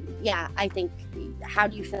 I think. How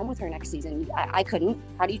do you film with her next season? I couldn't.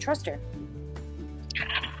 How do you trust her?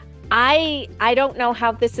 I don't know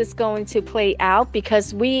how this is going to play out,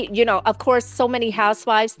 because we, of course, so many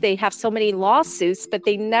housewives, they have so many lawsuits, but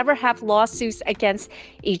they never have lawsuits against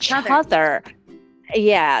each other.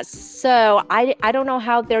 Yeah. So I don't know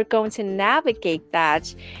how they're going to navigate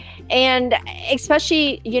that. And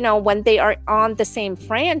especially, when they are on the same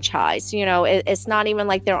franchise, it's not even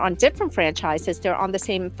like they're on different franchises. They're on the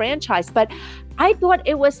same franchise. But I thought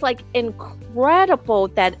it was like incredible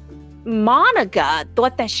that Monica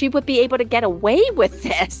thought that she would be able to get away with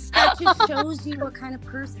this. That just shows you what kind of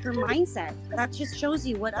person, her mindset. That just shows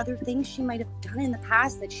you what other things she might have done in the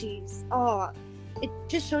past that it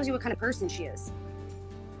just shows you what kind of person she is.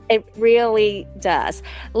 It really does.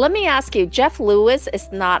 Let me ask you, Jeff Lewis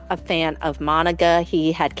is not a fan of Monica.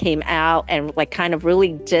 He had came out and like kind of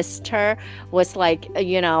really dissed her, was like,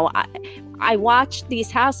 I watch these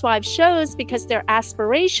Housewives shows because they're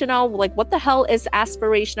aspirational. Like, what the hell is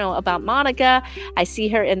aspirational about Monica? I see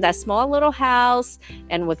her in that small little house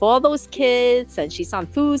and with all those kids, and she's on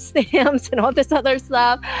food stamps and all this other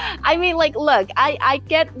stuff. I mean, like, look, I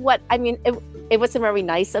get what, I mean, it wasn't very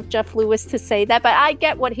nice of Jeff Lewis to say that, but I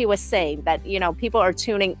get what he was saying, that, people are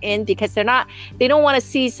tuning in because they don't want to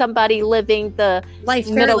see somebody living the life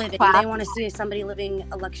middle living. class. They want to see somebody living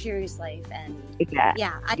a luxurious life. And I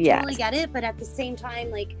Yes. totally get it. But at the same time,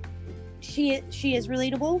 like, she is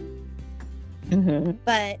relatable, Mm-hmm.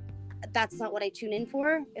 but that's not what I tune in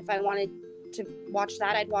for. If I wanted to watch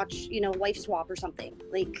that, I'd watch, Wife Swap or something.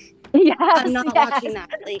 Like, Yes, I'm not watching that.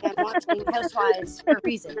 Like, I'm watching Housewives for a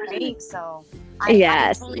reason, right? So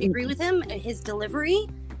I totally agree with him. His delivery,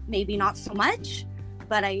 maybe not so much,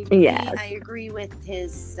 but I agree with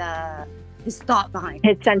his thought behind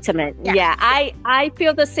his sentiment. Yeah, I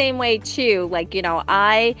feel the same way too. Like,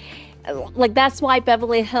 that's why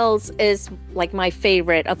Beverly Hills is like my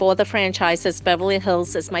favorite of all the franchises. Beverly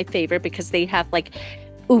Hills is my favorite because they have like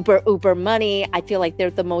uber money. I feel like they're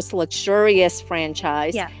the most luxurious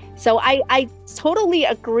franchise. Yeah. So I totally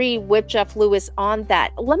agree with Jeff Lewis on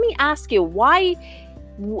that. Let me ask you, why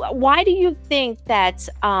do you think that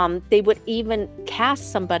they would even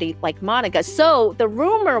cast somebody like Monica? So the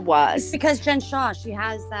rumor was... It's because Jen Shaw, she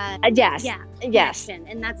has that... yes. connection,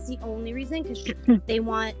 and that's the only reason, because they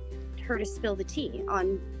want her to spill the tea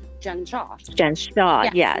on Jen Shaw.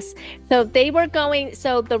 Yes. So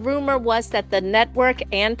the rumor was that the network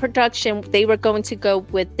and production, they were going to go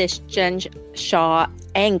with this Jen Shaw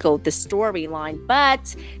angle, the storyline,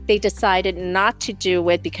 but they decided not to do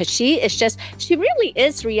it because she really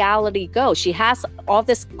is reality go. She has all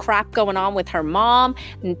this crap going on with her mom,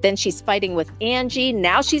 and then she's fighting with Angie.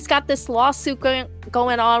 Now she's got this lawsuit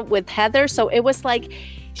going on with Heather. So it was like,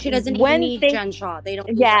 she doesn't even need Jen Shaw. They don't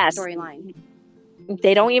need that storyline.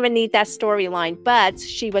 They don't even need that storyline, but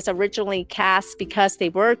she was originally cast because they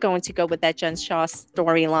were going to go with that Jen Shaw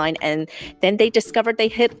storyline, and then they discovered they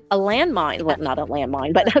hit a landmine. Well, not a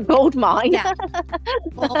landmine, but a gold mine. Yeah.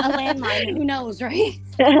 Well, a landmine, who knows, right?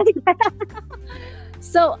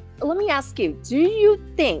 So let me ask you, do you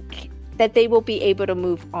think that they will be able to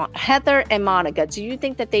move on? Heather and Monica, do you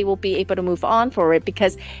think that they will be able to move on for it?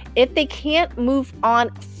 Because if they can't move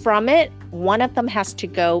on from it, one of them has to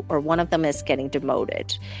go or one of them is getting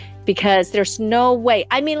demoted, because there's no way.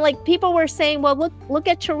 I mean, like, people were saying, well, look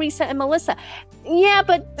at Teresa and Melissa. Yeah,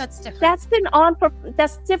 but that's different.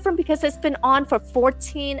 That's different because it's been on for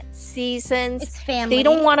 14 seasons. It's family. They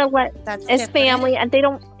don't want to let it's different. Family, and they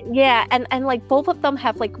don't. Yeah, and like both of them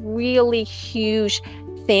have like really huge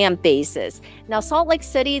fan bases. Now, Salt Lake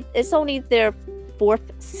City is only their 4th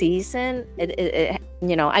season.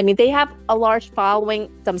 I mean, they have a large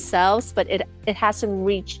following themselves, but it hasn't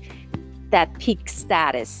reached that peak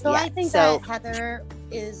status so yet. I think that Heather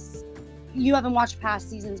is, you haven't watched past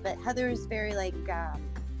seasons, but Heather is very like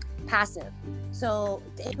passive. So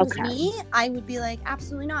if it was me, I would be like,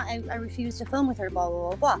 absolutely not. I refuse to film with her, blah,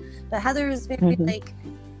 blah, blah, blah. But Heather is very like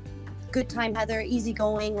good time Heather,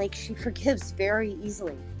 easygoing, like she forgives very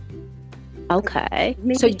easily. Okay.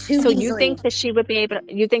 Maybe so easily. you think that she would be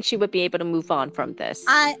able to move on from this?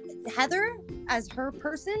 Heather, as her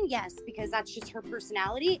person, yes, because that's just her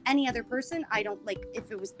personality. Any other person, I don't like.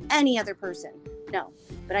 If it was any other person, no.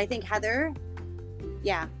 But I think Heather,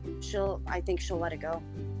 yeah, I think she'll let it go.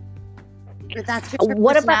 But that's just her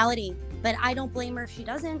personality. But I don't blame her if she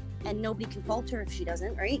doesn't, and nobody can fault her if she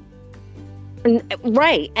doesn't, right?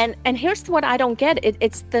 Right. And here's what I don't get.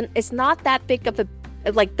 It's not that big of a,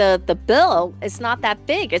 like, the bill is not that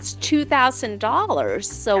big. It's $2,000.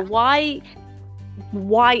 So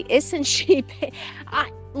why isn't she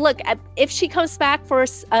look, if she comes back for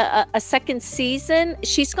a second season,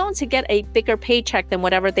 she's going to get a bigger paycheck than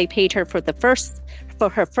whatever they paid her for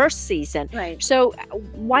her first season. Right. So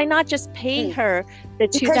why not just pay her the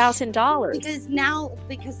 $2,000?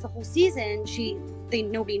 Because the whole season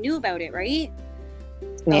nobody knew about it, right? So,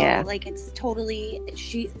 yeah. Like, it's totally,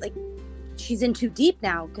 she's in too deep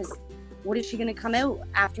now, because what is she going to come out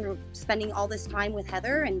after spending all this time with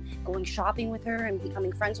Heather and going shopping with her and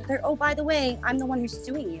becoming friends with her? Oh, by the way, I'm the one who's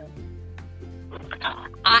suing you.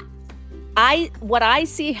 what I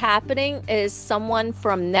see happening is someone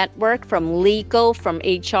from network, from legal, from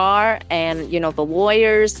HR, and the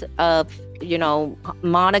lawyers of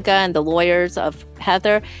Monica and the lawyers of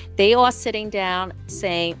Heather, they are sitting down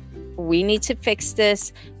saying, we need to fix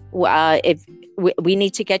this. If we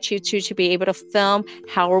need to get you two to be able to film,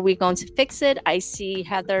 how are we going to fix it? I see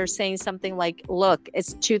Heather saying something like, look,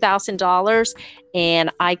 it's $2,000 and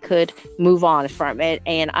I could move on from it.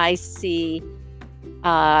 And I see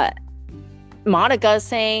Monica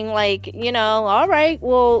saying like, all right,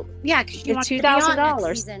 well, yeah, because she wants to be on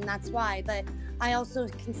next season, that's why. But I also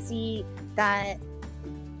can see that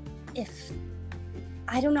if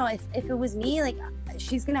it was me, like,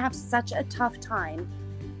 she's gonna have such a tough time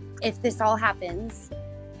if this all happens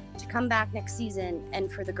to come back next season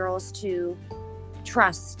and for the girls to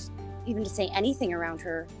trust, even to say anything around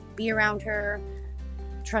her, be around her,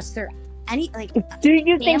 trust her, do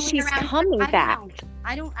you think she's coming back?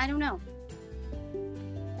 I don't know.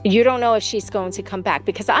 You don't know if she's going to come back,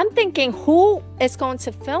 because I'm thinking, who is going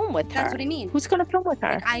to film with her? That's what I mean. Who's going to film with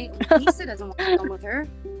her? Lisa doesn't want to film with her.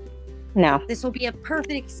 No. This will be a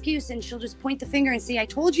perfect excuse, and she'll just point the finger and say, I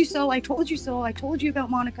told you so, I told you so, I told you about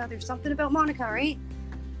Monica. There's something about Monica, right?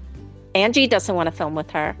 Angie doesn't want to film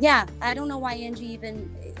with her. Yeah, I don't know why Angie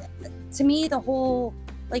even... To me, the whole...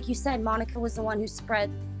 Like you said, Monica was the one who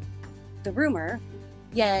spread the rumor,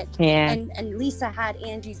 yet... Yeah. And Lisa had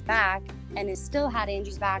Angie's back, and is still had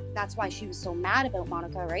Angie's back. That's why she was so mad about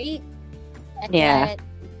Monica, right? And yet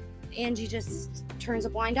Angie just turns a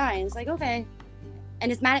blind eye and is like, okay...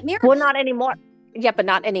 And is mad at Meredith. Well, not anymore. Yeah, but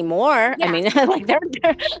not anymore. Yeah. I mean,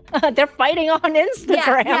 like they're fighting on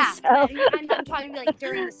Instagram. Yeah. So. I'm talking like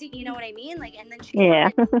during the scene. You know what I mean? Like, and then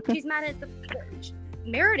she's mad at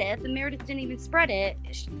Meredith, and Meredith didn't even spread it,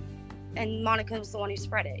 and Monica was the one who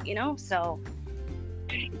spread it. So.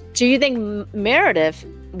 Do you think Meredith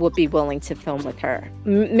would be willing to film with her?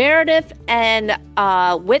 Meredith and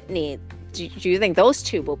Whitney. Do you think those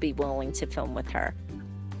two will be willing to film with her?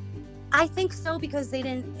 I think so, because they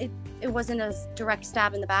didn't. It wasn't a direct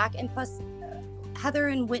stab in the back, and plus, Heather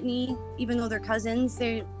and Whitney, even though they're cousins,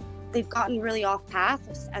 they've gotten really off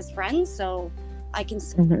path as friends. So I can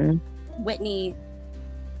see Whitney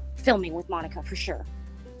filming with Monica for sure.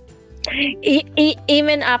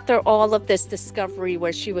 Even after all of this discovery,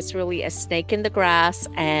 where she was really a snake in the grass,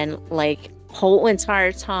 and like whole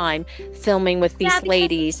entire time filming with these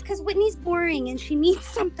ladies, because Whitney's boring and she needs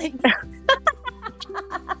something.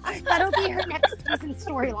 That'll be her next season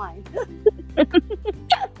storyline.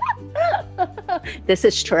 This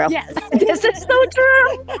is true. Yes. This is so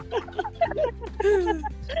true.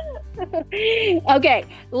 Okay,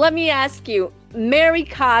 let me ask you, Mary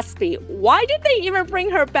Cosby, why did they even bring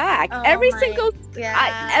her back? Every single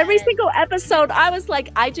episode, I was like,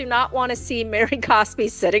 I do not want to see Mary Cosby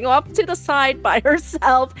sitting off to the side by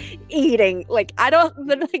herself eating. Like,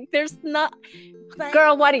 there's not... But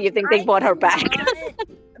girl, why do you think they brought her back?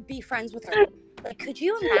 Be friends with her. Like, could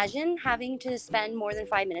you imagine having to spend more than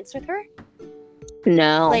 5 minutes with her?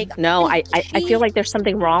 No, no. I feel like there's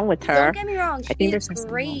something wrong with her. Don't get me wrong. I think there's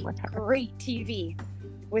great TV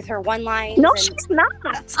with her one-liners. No, she's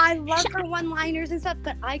not. I love her one-liners and stuff,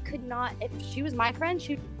 but I could not. If she was my friend,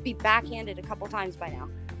 she'd be backhanded a couple times by now.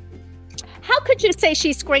 How could you say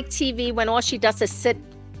she's great TV when all she does is sit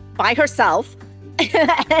by herself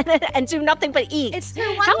and do nothing but eat? It's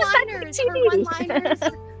her one-liners. Her one-liners.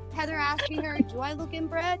 Heather asking her, "Do I look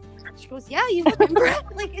inbred?" She goes, "Yeah, you look inbred."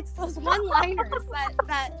 Like, it's those one-liners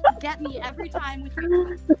that get me every time.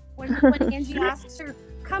 When Angie asks her,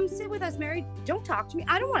 "Come sit with us, Mary. Don't talk to me.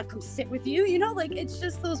 I don't want to come sit with you." Like, it's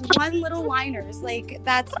just those one little liners. Like,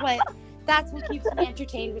 that's what keeps me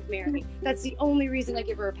entertained with Mary. That's the only reason I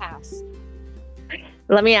give her a pass.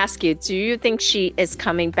 Let me ask you, do you think she is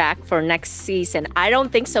coming back for next season? I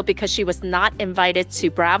don't think so, because she was not invited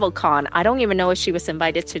to BravoCon. I don't even know if she was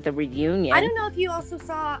invited to the reunion. I don't know if you also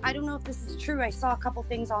saw, I don't know if this is true, I saw a couple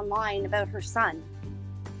things online about her son.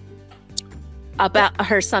 About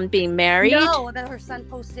her son being married? No, about her son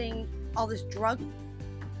posting all this drug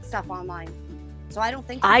stuff online. So I don't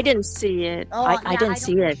think... I didn't see it. I didn't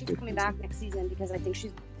see it. She's coming back next season, because I think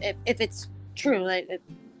she's... If it's true,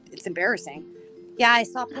 it's embarrassing. Yeah, I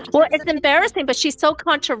saw pictures. Well, it's embarrassing, but she's so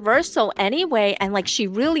controversial anyway. And like, she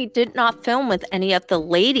really did not film with any of the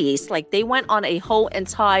ladies. Like, they went on a whole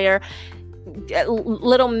entire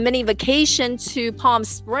little mini vacation to Palm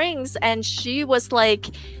Springs, and she was like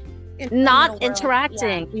not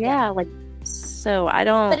interacting. Yeah, like, so I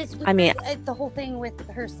don't... But it's the whole thing with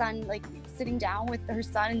her son, like sitting down with her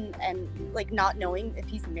son and like not knowing if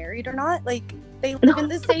he's married or not. Like, they live in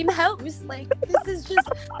the same house. Like, this is just...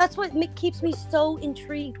 That's what keeps me so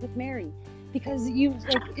intrigued with Mary. because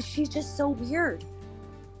she's just so weird.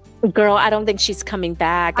 Girl, I don't think she's coming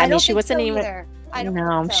back. I mean, she wasn't even. Either. I don't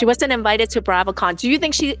No, think so. she wasn't invited to BravoCon. Do you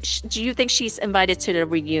think she's invited to the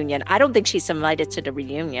reunion? I don't think she's invited to the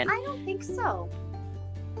reunion. I don't think so.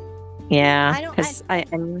 Yeah, I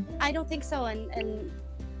don't think so, and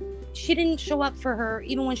she didn't show up for her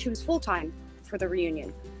even when she was full time for the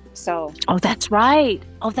reunion. So. Oh, that's right.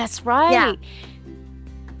 Yeah.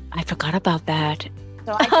 I forgot about that.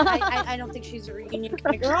 So I don't think she's a reunion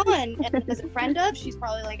kind of girl, and as a friend of, she's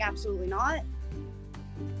probably like absolutely not.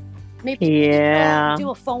 Maybe do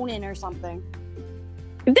a phone in or something.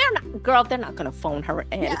 They're not gonna phone her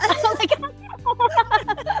in. Yeah.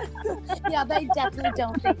 Yeah, but I definitely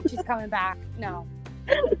don't think she's coming back. No.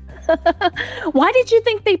 Why did you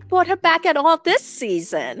think they brought her back at all this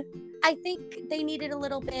season? I think they needed a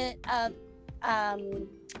little bit of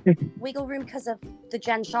wiggle room because of the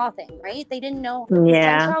Jen Shaw thing, right? They didn't know.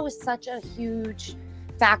 Yeah. Jen Shaw was such a huge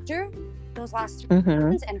factor those last 3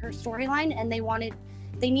 seasons, and her storyline, and they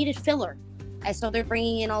needed filler. And so they're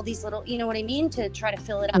bringing in all these little, you know what I mean, to try to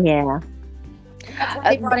fill it up. Yeah. That's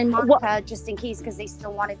why they brought in Monica, just in case, because they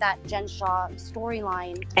still wanted that Jen Shaw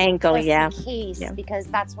storyline angle, in case, because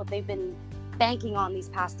that's what they've been banking on these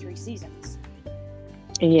past 3 seasons.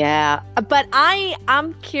 Yeah, but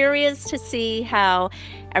I'm curious to see how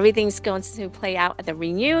everything's going to play out at the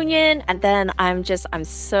reunion, and then I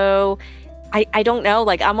don't know,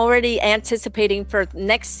 like I'm already anticipating for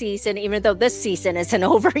next season, even though this season isn't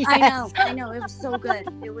over yet. I know, it was so good.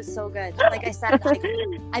 Like I said,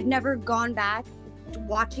 I've never gone back to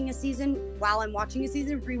watching a season while I'm watching a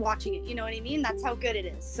season, rewatching it, you know what I mean? That's how good it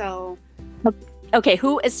is. So okay,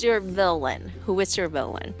 who is your villain?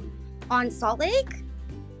 On Salt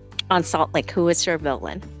Lake, who is your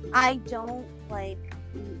villain? I don't like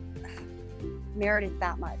Meredith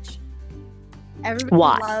that much.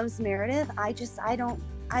 Everybody loves Meredith. I don't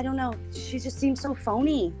know. She just seems so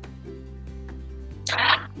phony.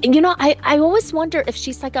 You know, I always wonder if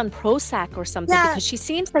she's like on Prozac or something, because she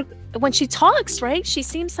seems like, when she talks, right? She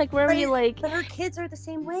seems like very But her kids are the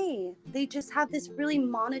same way. They just have this really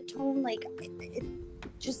monotone, like, it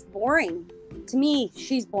just boring. To me,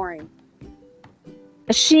 she's boring.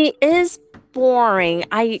 She is boring.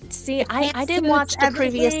 I didn't watch the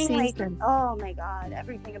previous season. Like, oh my God,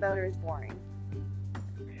 everything about her is boring.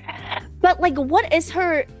 But like, what is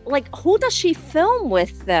her, like, who does she film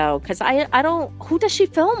with though? Because who does she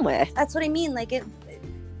film with? That's what I mean. Like,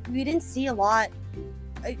 we didn't see a lot.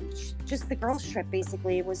 Just the girls trip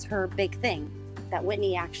basically was her big thing that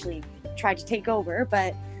Whitney actually tried to take over.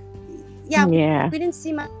 But we didn't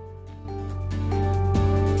see much.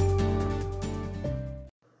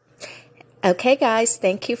 Okay, guys,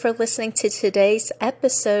 thank you for listening to today's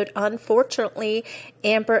episode. Unfortunately,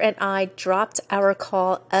 Amber and I dropped our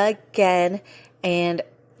call again, and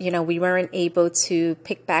we weren't able to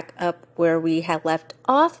pick back up where we had left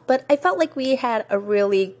off, but I felt like we had a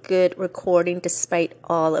really good recording despite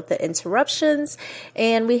all of the interruptions,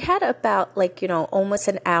 and we had about almost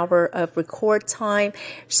an hour of record time.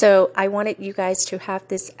 So I wanted you guys to have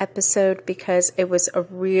this episode because it was a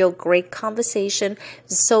real great conversation.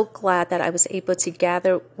 So glad that I was able to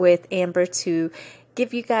gather with Amber to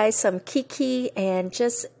give you guys some Kiki and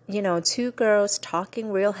just, 2 girls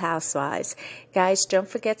talking Real Housewives. Guys, don't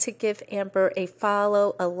forget to give Amber a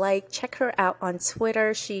follow, a like. Check her out on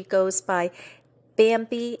Twitter. She goes by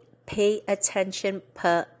Bambi Pay Attention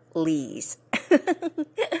Please.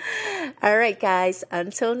 All right, guys,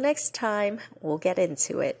 until next time, we'll get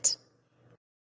into it.